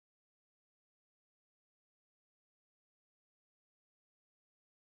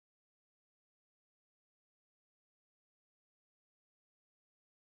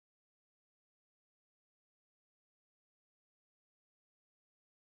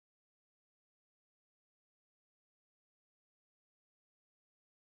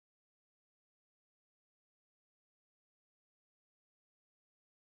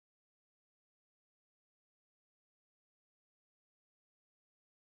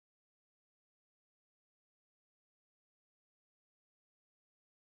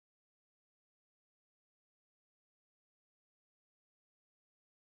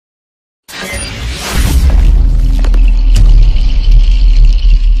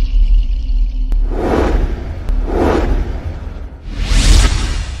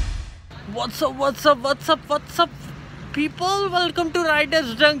What's up, people? Welcome to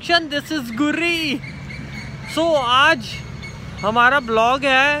Ridez Junction. This is Guri. So आज हमारा blog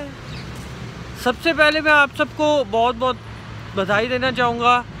है। सबसे पहले मैं आप सबको बहुत बहुत बधाई देना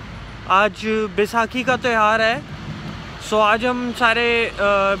चाहूँगा। आज बैसाखी का त्यौहार है। सो आज हम सारे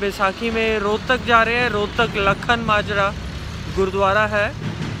बैसाखी में रोहतक जा रहे हैं। रोहतक लखन माजरा गुरुद्वारा है,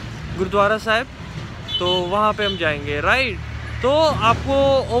 गुरुद्वारा साहिब, तो वहाँ पे हम जाएंगे राइड। तो आपको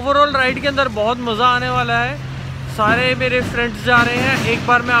ओवरऑल राइड के अंदर बहुत मज़ा आने वाला है। सारे मेरे फ्रेंड्स जा रहे हैं। एक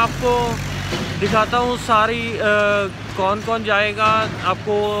बार मैं आपको दिखाता हूँ सारी कौन कौन जाएगा।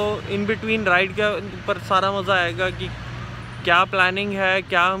 आपको इन बिटवीन राइड के ऊपर सारा मज़ा आएगा कि क्या प्लानिंग है,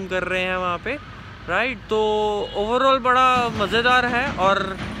 क्या हम कर रहे हैं वहाँ पे राइड। तो ओवरऑल बड़ा मज़ेदार है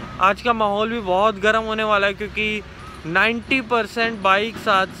और आज का माहौल भी बहुत गर्म होने वाला है क्योंकि 90% बाइक्स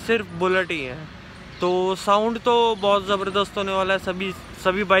आज सिर्फ बुलेट ही हैं। तो साउंड तो बहुत ज़बरदस्त होने वाला है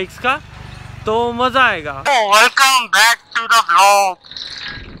सभी बाइक्स का, तो मज़ा आएगा। Welcome back to the blog.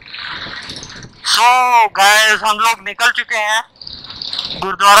 So guys, हम लोग निकल चुके हैं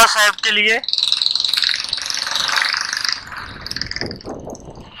गुरुद्वारा साहिब के लिए।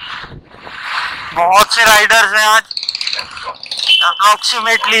 बहुत से राइडर्स हैं आज,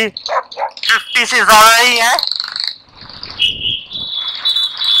 अप्रोक्सीमेटली 50 से ज़्यादा ही हैं।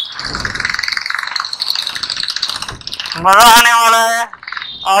 मज़ा आने वाला है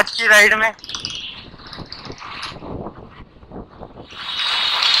आज की राइड में।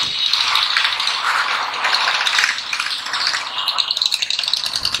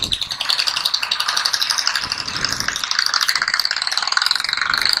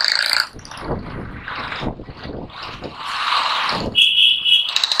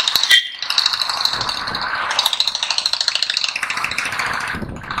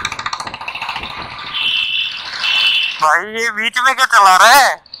 भाई ये बीच में क्या चला रहा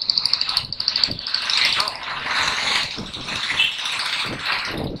है?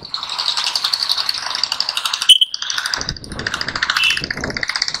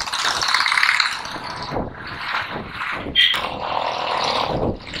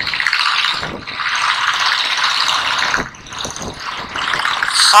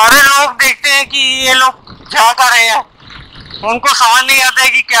 सारे लोग देखते हैं कि ये लोग क्या कर रहे हैं, उनको समझ नहीं आता है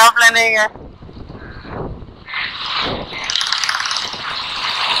कि क्या प्लानिंग है।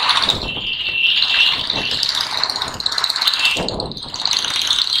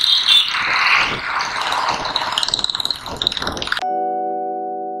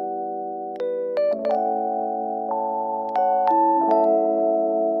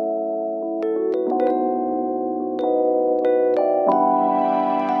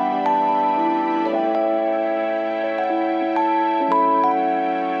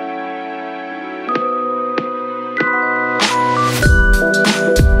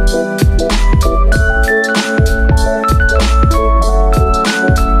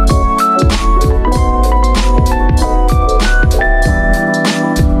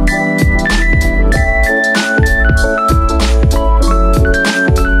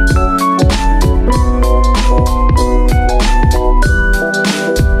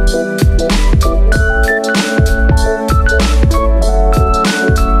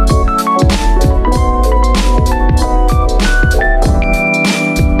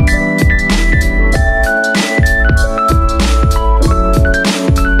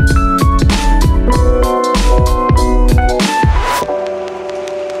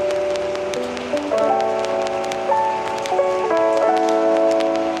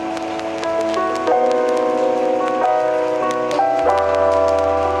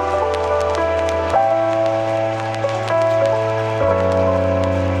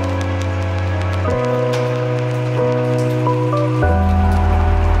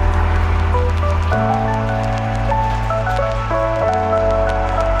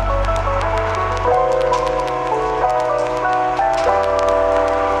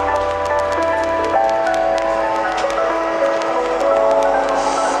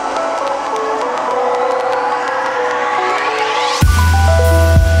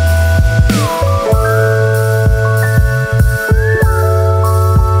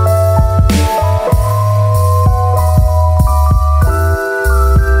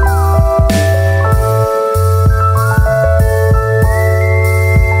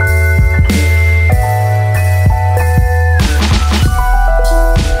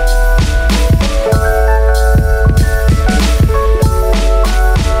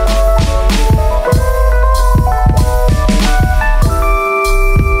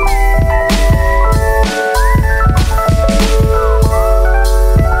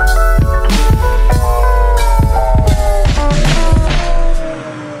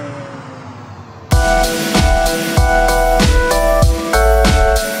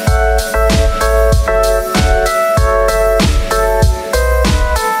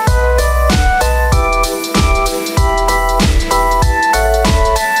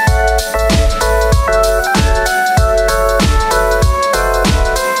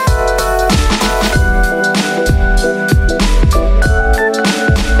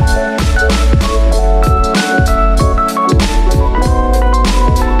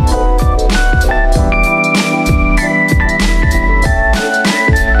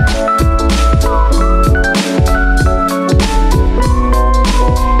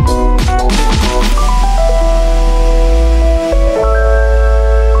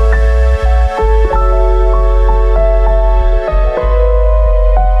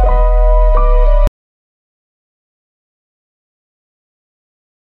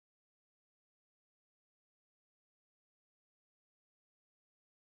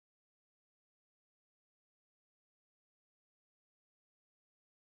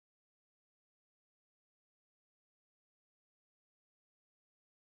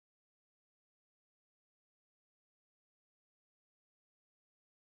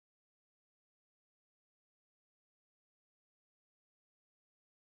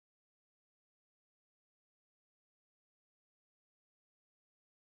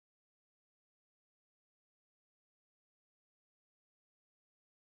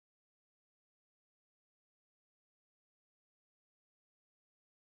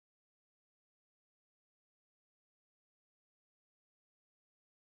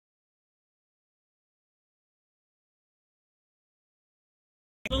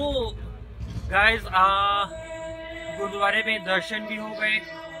 तो गाइस गुरुद्वारे में दर्शन भी हो गए,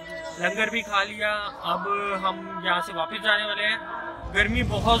 लंगर भी खा लिया। अब हम यहाँ से वापस जाने वाले हैं। गर्मी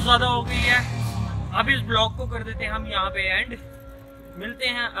बहुत ज़्यादा हो गई है। अब इस ब्लॉग को कर देते हैं हम यहाँ पे एंड। मिलते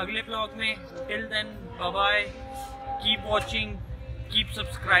हैं अगले ब्लॉग में। Till then bye bye, keep watching, keep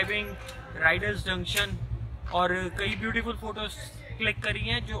subscribing Riders junction. और कई ब्यूटीफुल फोटोज क्लिक करी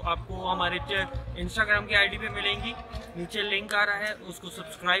हैं जो आपको हमारे इंस्टाग्राम की आईडी पे मिलेंगी। नीचे लिंक आ रहा है, उसको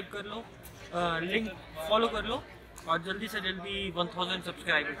सब्सक्राइब कर लो, लिंक फॉलो कर लो और जल्दी से जल्दी 1000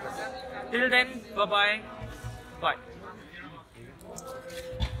 सब्सक्राइबर कर दो। Till then bye bye bye.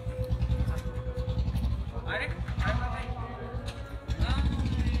 अरे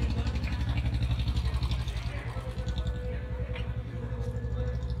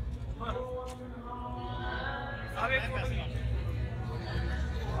अब एक